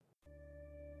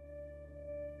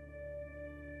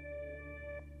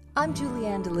I'm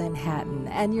Julianne DeLynn Hatton,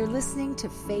 and you're listening to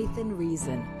Faith and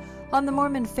Reason on the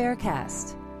Mormon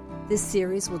Faircast. This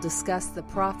series will discuss the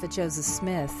prophet Joseph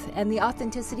Smith and the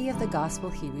authenticity of the gospel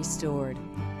he restored.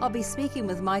 I'll be speaking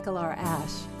with Michael R.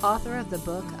 Ash, author of the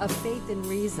book Of Faith and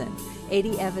Reason,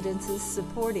 80 Evidences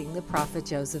Supporting the Prophet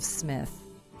Joseph Smith.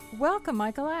 Welcome,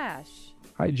 Michael Ash.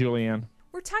 Hi, Julianne.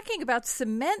 We're talking about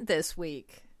cement this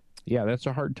week. Yeah, that's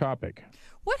a hard topic.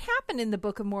 What happened in the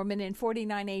Book of Mormon in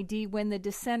 49 A.D. when the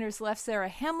dissenters left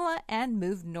Zarahemla and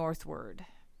moved northward?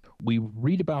 We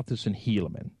read about this in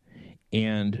Helaman,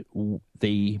 and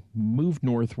they moved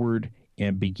northward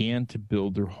and began to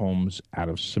build their homes out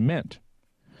of cement.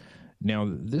 Now,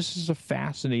 this is a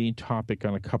fascinating topic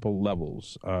on a couple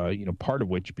levels, part of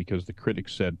which, because the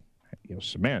critics said,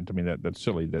 cement, that's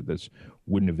silly, that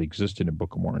wouldn't have existed in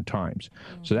Book of Mormon times.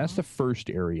 Mm-hmm. So that's the first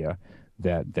area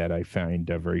that I find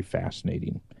very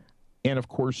fascinating. And, of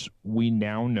course, we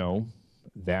now know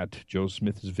that Joseph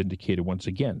Smith is vindicated once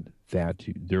again, that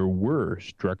there were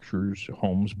structures,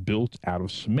 homes built out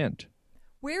of cement.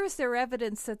 Where is there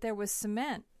evidence that there was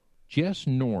cement? Just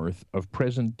north of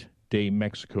present-day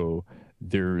Mexico,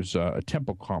 there's a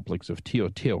temple complex of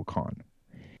Teotihuacan.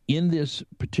 In this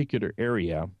particular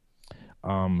area,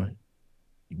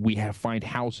 we find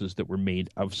houses that were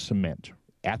made of cement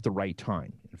at the right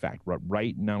time. In fact,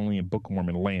 right not only in Book of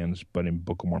Mormon lands, but in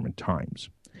Book of Mormon times.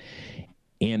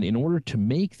 And in order to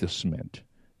make the cement,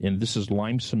 and this is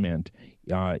lime cement,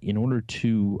 in order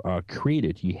to create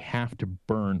it, you have to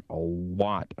burn a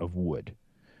lot of wood.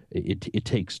 It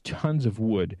takes tons of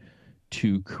wood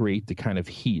to create the kind of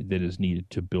heat that is needed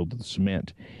to build the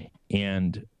cement.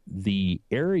 And the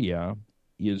area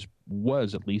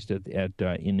was at least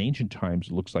in ancient times,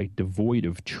 it looks like devoid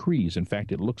of trees. In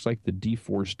fact, it looks like the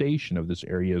deforestation of this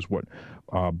area is what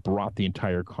brought the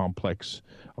entire complex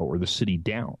or the city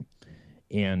down.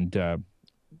 And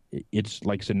it's,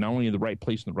 like I said, not only in the right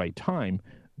place in the right time,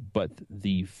 but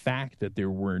the fact that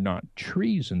there were not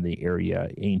trees in the area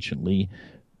anciently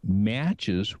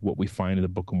matches what we find in the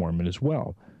Book of Mormon as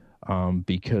well.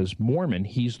 Because Mormon,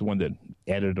 he's the one that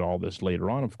edited all this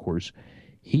later on, of course,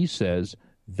 he says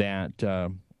that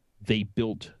the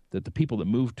people that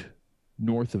moved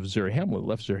north of Zarahemla,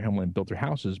 left Zarahemla and built their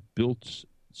houses, built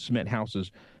cement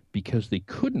houses because they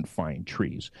couldn't find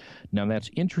trees. Now, that's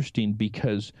interesting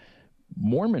because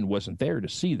Mormon wasn't there to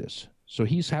see this. So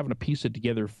he's having to piece it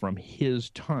together from his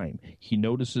time. He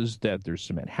notices that there's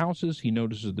cement houses. He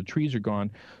notices the trees are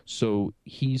gone. So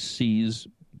he sees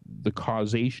the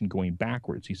causation going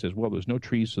backwards. He says, well, there's no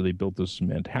trees, so they built the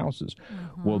cement houses.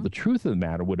 Mm-hmm. Well, the truth of the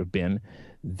matter would have been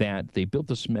that they built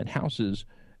the cement houses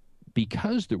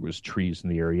because there was trees in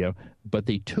the area, but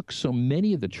they took so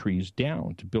many of the trees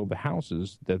down to build the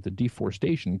houses that the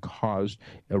deforestation caused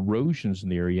erosions in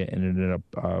the area and ended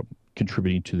up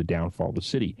contributing to the downfall of the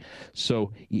city.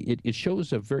 So it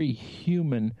shows a very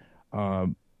human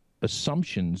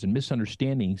assumptions and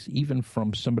misunderstandings, even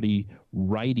from somebody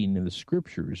writing in the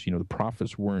scriptures. The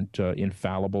prophets weren't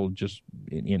infallible just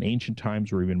in ancient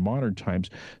times or even modern times.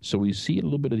 So we see a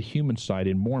little bit of the human side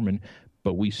in Mormon,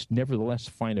 but we nevertheless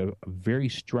find a very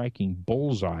striking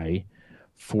bullseye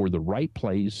for the right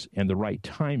place and the right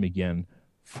time again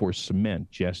for cement,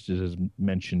 just as is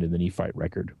mentioned in the Nephite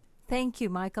record. Thank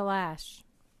you, Michael Ash.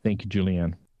 Thank you,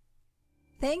 Julianne.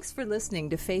 Thanks for listening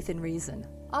to Faith and Reason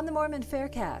on the Mormon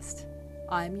Faircast.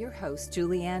 I'm your host,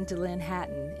 Julianne DeLynn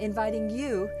Hatton, inviting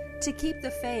you to keep the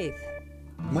faith.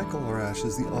 Michael R. Ash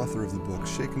is the author of the book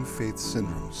Shaken Faith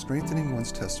Syndrome, Strengthening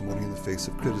One's Testimony in the Face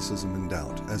of Criticism and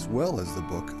Doubt, as well as the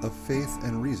book Of Faith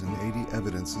and Reason, 80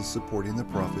 Evidences Supporting the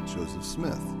Prophet Joseph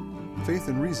Smith. Faith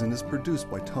and Reason is produced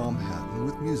by Tom Hatton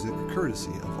with music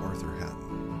courtesy of Arthur Hatton.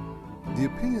 The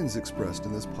opinions expressed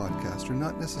in this podcast are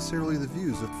not necessarily the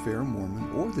views of Fair Mormon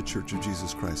or the Church of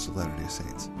Jesus Christ of Latter-day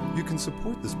Saints. You can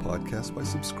support this podcast by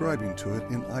subscribing to it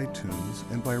in iTunes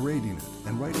and by rating it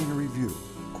and writing a review.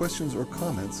 Questions or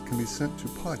comments can be sent to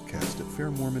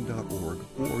podcast@fairmormon.org,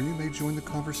 or you may join the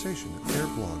conversation at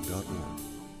fairblog.org.